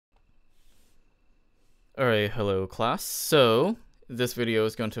Alright, hello class. So, this video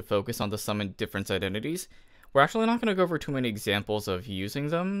is going to focus on the sum and difference identities. We're actually not going to go over too many examples of using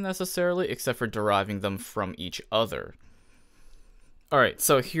them necessarily, except for deriving them from each other. Alright,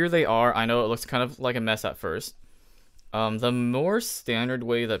 so here they are. I know it looks kind of like a mess at first. The more standard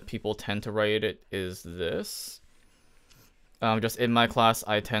way that people tend to write it is this. Just in my class,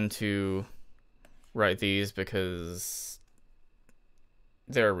 I tend to write these because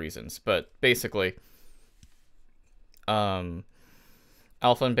there are reasons, but basically,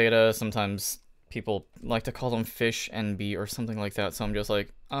 alpha and beta, sometimes people like to call them fish and b or something like that, so I'm just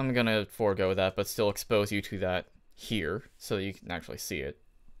like, I'm gonna forego that, but still expose you to that here, so you can actually see it.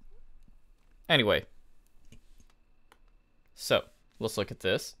 Anyway, so, let's look at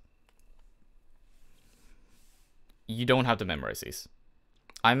this. You don't have to memorize these.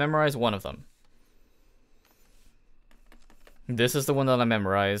 I memorized one of them. This is the one that I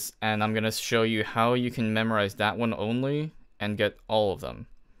memorized, and I'm going to show you how you can memorize that one only and get all of them.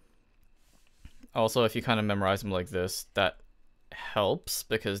 Also, if you kind of memorize them like this, that helps,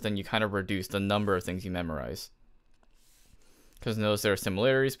 because then you kind of reduce the number of things you memorize. Because notice there are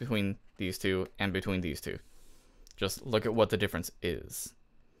similarities between these two and between these two. Just look at what the difference is.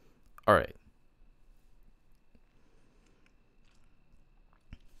 Alright.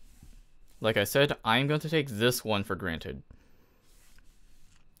 Like I said, I'm going to take this one for granted.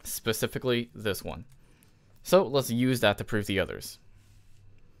 Specifically this one. So let's use that to prove the others.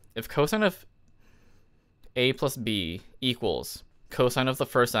 If cosine of a plus b equals cosine of the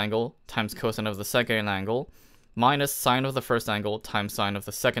first angle times cosine of the second angle minus sine of the first angle times sine of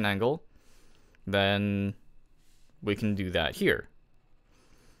the second angle, then we can do that here.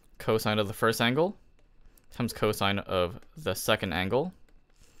 Cosine of the first angle times cosine of the second angle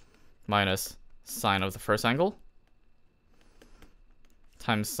minus sine of the first angle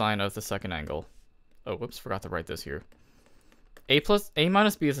times sine of the second angle. Oh, whoops, forgot to write this here. A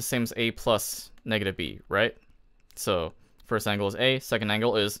minus b is the same as a plus negative b, right? So first angle is a, second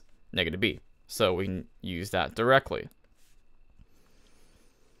angle is negative b. So we can use that directly.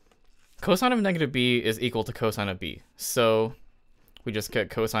 Cosine of negative b is equal to cosine of b. So we just get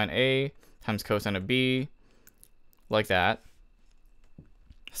cosine a times cosine of b, like that.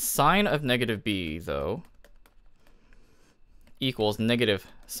 Sine of negative b, though, equals negative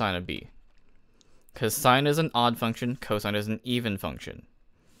sine of b. Because sine is an odd function, cosine is an even function.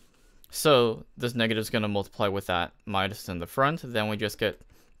 So this negative is going to multiply with that minus in the front, then we just get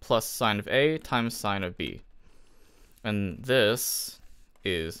plus sine of a times sine of b. And this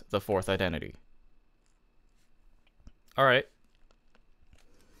is the fourth identity. Alright.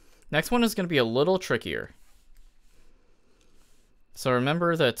 Next one is going to be a little trickier. So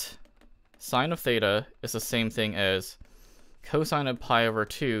remember that sine of theta is the same thing as cosine of pi over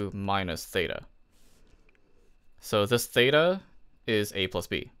 2 minus theta. So this theta is a plus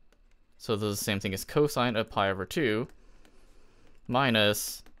b. So this is the same thing as cosine of pi over 2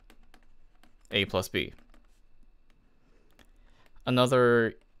 minus a plus b.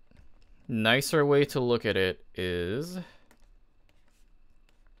 Another nicer way to look at it is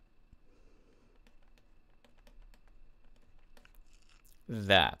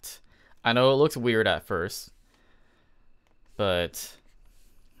that. I know it looks weird at first, but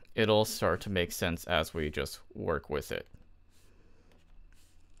it'll start to make sense as we just work with it.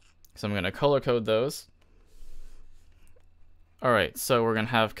 So I'm going to color code those. Alright, so we're going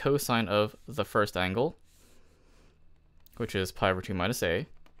to have cosine of the first angle, which is pi over 2 minus a,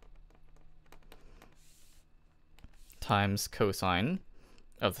 times cosine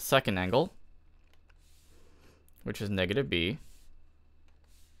of the second angle, which is negative b.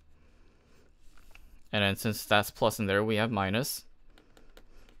 And then since that's plus in there, we have minus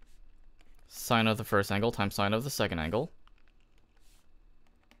sine of the first angle times sine of the second angle.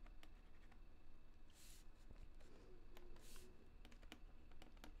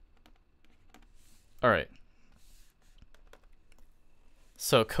 Alright.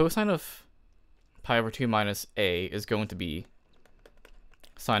 So cosine of pi over 2 minus a is going to be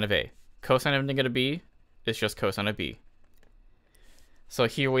sine of a. Cosine of negative b is just cosine of b. So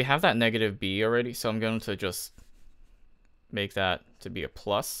here we have that negative b already, so I'm going to just make that to be a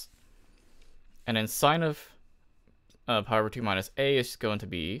plus. And then sine of pi over 2 minus a is going to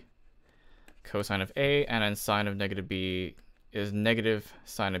be cosine of a, and then sine of negative b is negative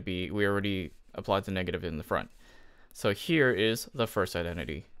sine of b. We already applied the negative in the front. So here is the first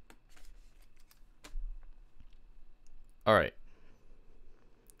identity. Alright.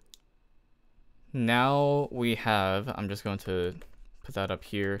 Now we have, I'm just going to put that up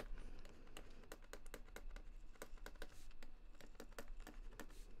here.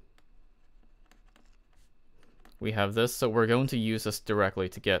 we have this, so we're going to use this directly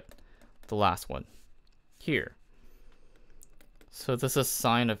to get the last one here. So this is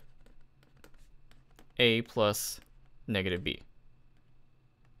sine of a plus negative b.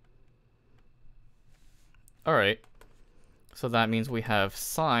 Alright, so that means we have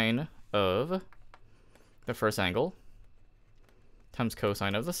sine of the first angle times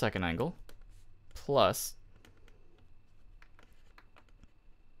cosine of the second angle plus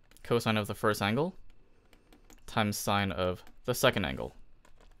cosine of the first angle times sine of the second angle.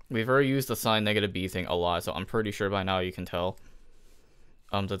 We've already used the sine negative b thing a lot, so I'm pretty sure by now you can tell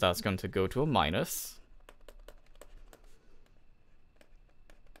that that's going to go to a minus.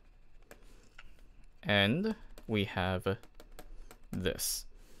 And we have this.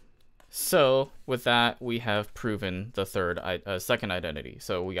 So with that, we have proven the second identity.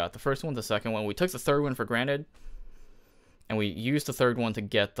 So we got the first one, the second one. We took the third one for granted, and we used the third one to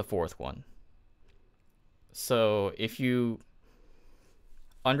get the fourth one. So if you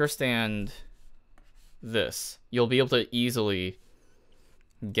understand this, you'll be able to easily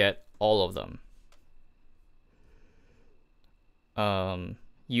get all of them.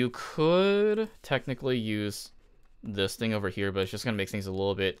 You could technically use this thing over here, but it's just going to make things a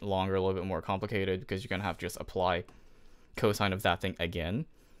little bit longer, a little bit more complicated, because you're going to have to just apply cosine of that thing again.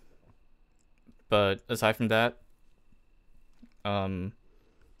 But aside from that,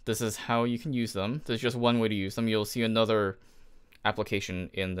 this is how you can use them. There's just one way to use them. You'll see another application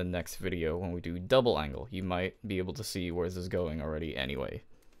in the next video when we do double angle. You might be able to see where this is going already anyway.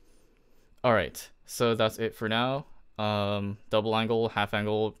 Alright, so that's it for now. Double angle, half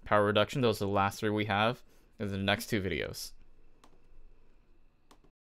angle, power reduction, those are the last three we have in the next two videos.